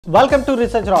Welcome to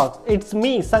Research Rocks. It's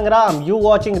me, Sangram. You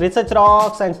watching Research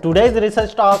Rocks, and today's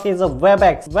research talk is a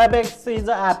Webex. Webex is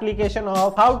an application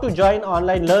of how to join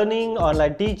online learning,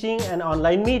 online teaching, and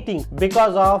online meeting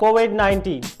because of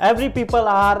COVID-19. Every people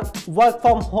are work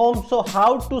from home, so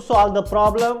how to solve the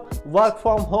problem? Work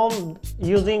from home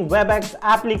using Webex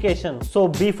application. So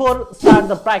before start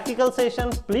the practical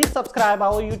session, please subscribe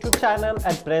our YouTube channel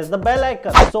and press the bell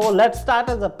icon. So let's start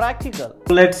as a practical.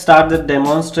 Let's start the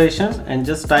demonstration and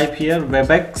just type here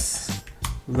Webex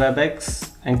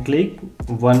and click.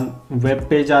 One web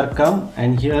page are come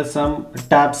and here some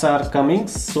tabs are coming.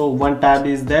 So one tab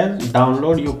is there,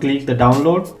 download. You click the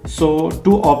download. So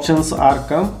two options are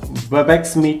come,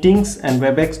 Webex meetings and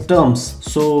Webex terms.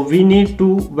 So we need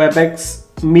to Webex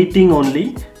meeting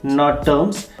only, not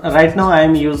terms. Right now I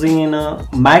am using in a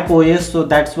Mac OS, so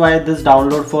that's why this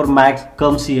download for Mac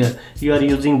comes here. You are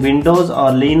using Windows or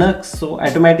Linux, so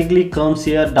automatically comes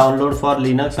here download for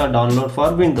Linux or download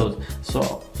for Windows.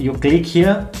 So you click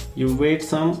here, you wait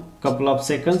some couple of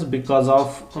seconds because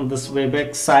of this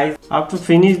Webex size. After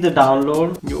finish the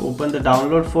download, you open the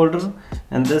download folder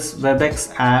and this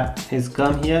Webex app is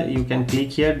come here. You can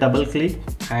click here, double click,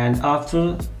 and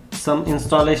after some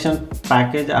installation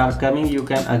package are coming, you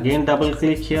can again double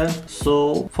click here.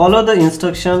 So follow the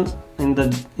instruction in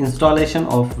the installation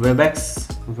of Webex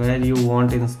where you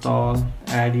want install,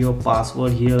 add your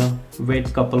password here,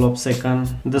 wait couple of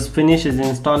seconds. This finishes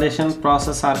installation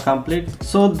process are complete.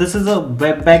 So this is a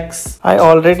Webex. I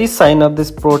already signed up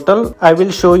this portal. I will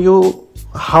show you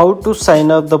how to sign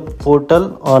up the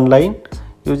portal online.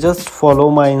 You just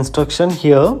follow my instruction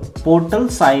here. Portal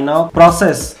sign up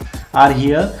process are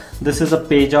here. This is a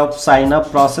page of sign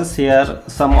up process. Here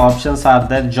some options are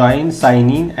there, join, sign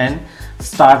in and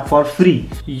start for free.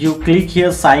 You click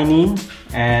here sign in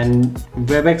and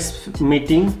Webex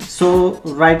meeting. So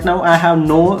right now I have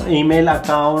no email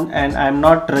account and I'm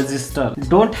not registered,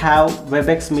 don't have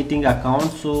Webex meeting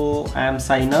account, so I am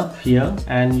sign up here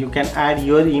and you can add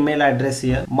your email address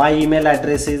here. My email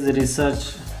address is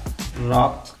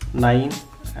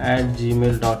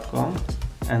researchrock9@gmail.com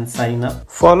and sign up.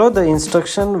 Follow the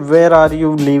instruction. Where are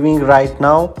you living right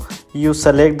now? You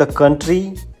select the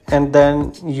country and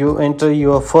then you enter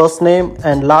your first name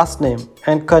and last name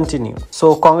and continue.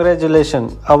 So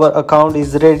congratulations, our account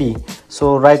is ready.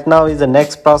 So right now is the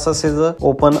next process is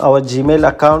open our Gmail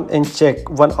account and check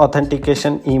one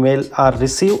authentication email are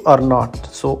received or not.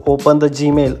 So open the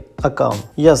Gmail account.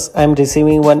 Yes, I'm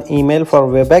receiving one email for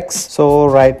Webex. So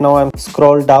right now I'm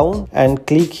scroll down and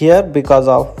click here because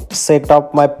of set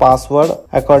up my password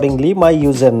accordingly my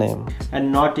username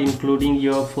and not including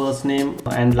your first name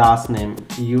and last name.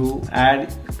 You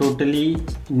add totally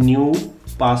new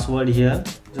password here,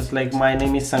 just like my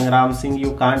name is Sangram Singh.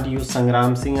 You can't use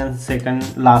Sangram Singh and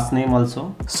second last name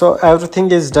also. So everything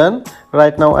is done.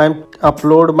 Right now I'm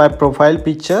upload my profile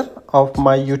picture of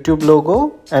my YouTube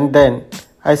logo and then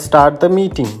I start the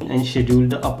meeting and schedule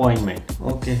the appointment.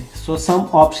 Okay, so some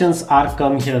options are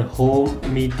come here, home,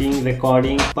 meeting,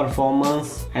 recording,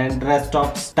 performance and rest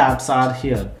of tabs are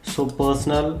here. So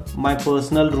personal, my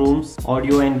personal rooms,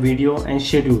 audio and video and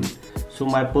schedule. So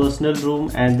my personal room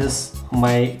and this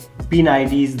my pin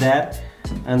ID is there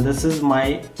and this is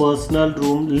my personal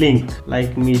room link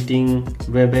like meeting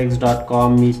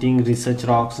webex.com meeting research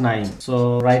rocks 9.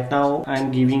 So right now I'm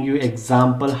giving you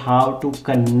example how to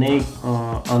connect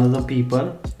another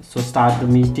people. So start the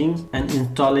meeting and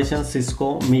installation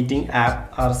Cisco meeting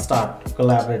app or start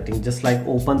collaborating. Just like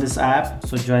open this app,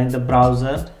 so join the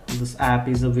browser. This app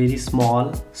is a very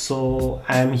small, so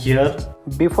I am here.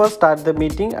 Before start the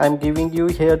meeting, I'm giving you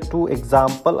here two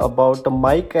example about the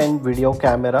mic and video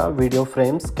camera, video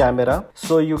frames camera.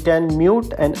 So you can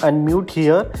mute and unmute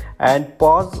here and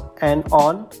pause and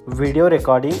on video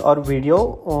recording or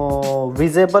video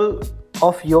visible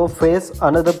of your face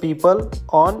another people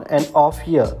on and off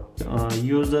here.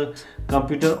 Use a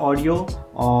computer audio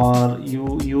or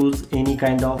you use any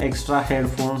kind of extra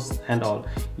headphones and all,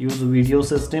 use video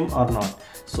system or not.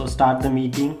 So start the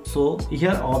meeting. So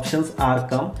here options are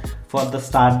come for the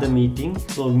start the meeting.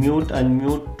 So mute,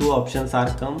 unmute, two options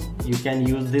are come. You can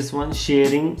use this one,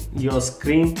 sharing your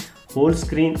screen, whole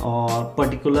screen or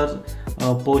particular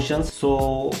portions.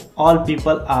 So all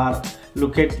people are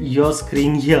look at your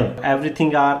screen here,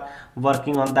 everything are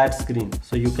working on that screen.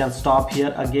 So you can stop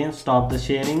here again, stop the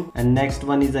sharing. And next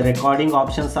one is the recording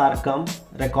options are come,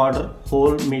 recorder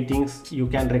whole meetings you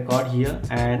can record here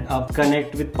and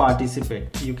connect with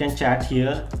participate. You can chat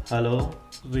here, hello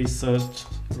research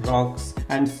rocks,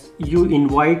 and you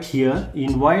invite here,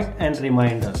 invite and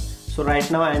reminder. So right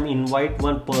now I am invite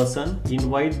one person,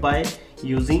 invite by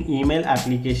using email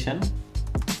application.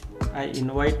 I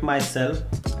invite myself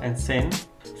and send.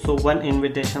 So one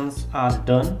invitations are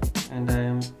done and I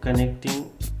am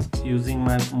connecting using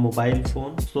my mobile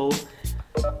phone. So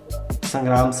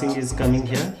Sangram Singh is coming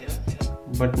here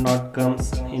but not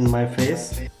comes in my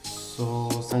face. So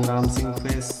Sangram Singh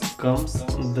face comes.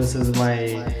 This is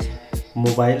my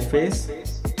mobile face.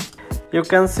 You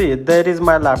can see there is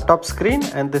my laptop screen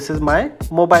and this is my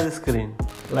mobile screen.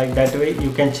 Like that way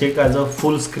you can check as a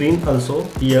full screen also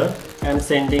here. I'm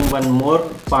sending one more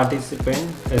participant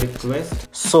request.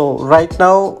 So right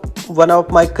now one of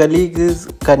my colleagues is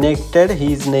connected.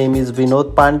 His name is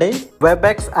Vinod Pandey.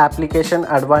 Webex application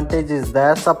advantage is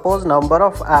there. Suppose number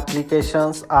of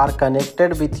applications are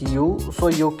connected with you, so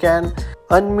you can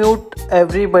unmute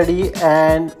everybody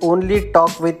and only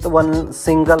talk with one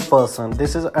single person.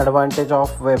 This is advantage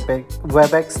of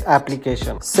Webex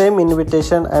application. Same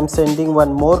invitation I'm sending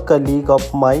one more colleague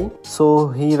of mine. So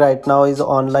he right now is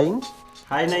online.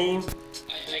 Hi Naeem.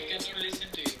 I cannot listen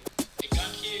to you. I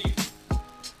can't hear you.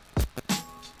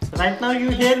 Right now you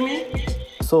hear me?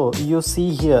 So you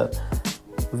see here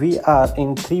we are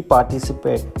in 3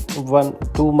 participants,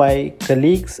 two my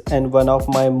colleagues and one of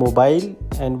my mobile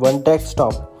and one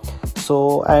desktop.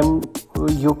 So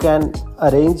you can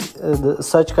arrange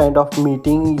such kind of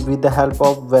meeting with the help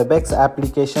of Webex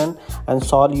application and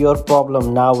solve your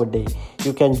problem nowadays.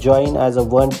 You can join as a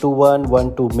one-to-one,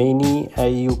 one-to-many.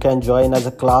 You can join as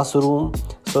a classroom.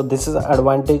 So this is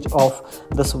advantage of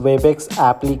this Webex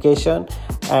application,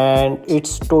 and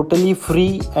it's totally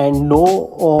free and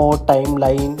no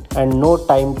timeline and no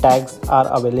time tags are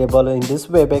available in this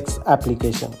Webex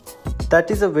application.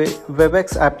 That is a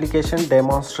Webex application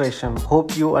demonstration.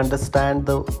 Hope you understand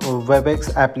the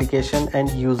Webex application and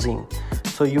using.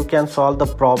 So you can solve the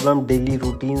problem, daily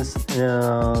routines,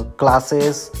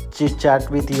 classes, chit chat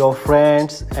with your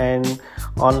friends and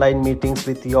online meetings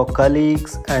with your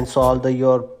colleagues, and solve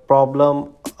your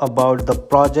problem about the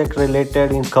project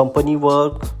related in company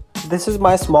work. This is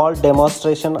my small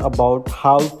demonstration about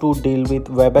how to deal with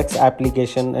Webex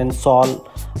application and solve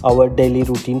our daily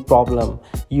routine problem.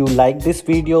 You like this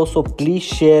video, so please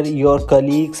share your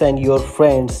colleagues and your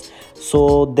friends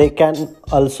so they can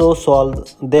also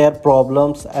solve their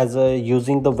problems as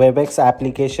using the Webex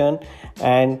application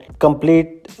and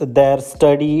complete their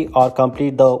study or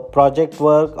complete the project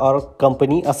work or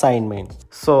company assignment.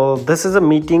 So this is a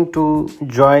meeting to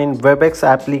join Webex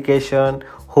application.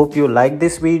 Hope you like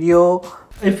this video.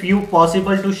 If you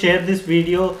possible to share this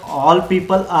video, all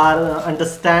people are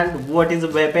understand what is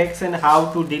Webex and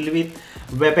how to deal with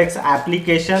Webex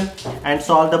application and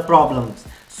solve the problems.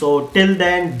 So till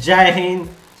then, Jai Hind,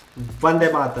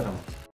 Vande Mataram.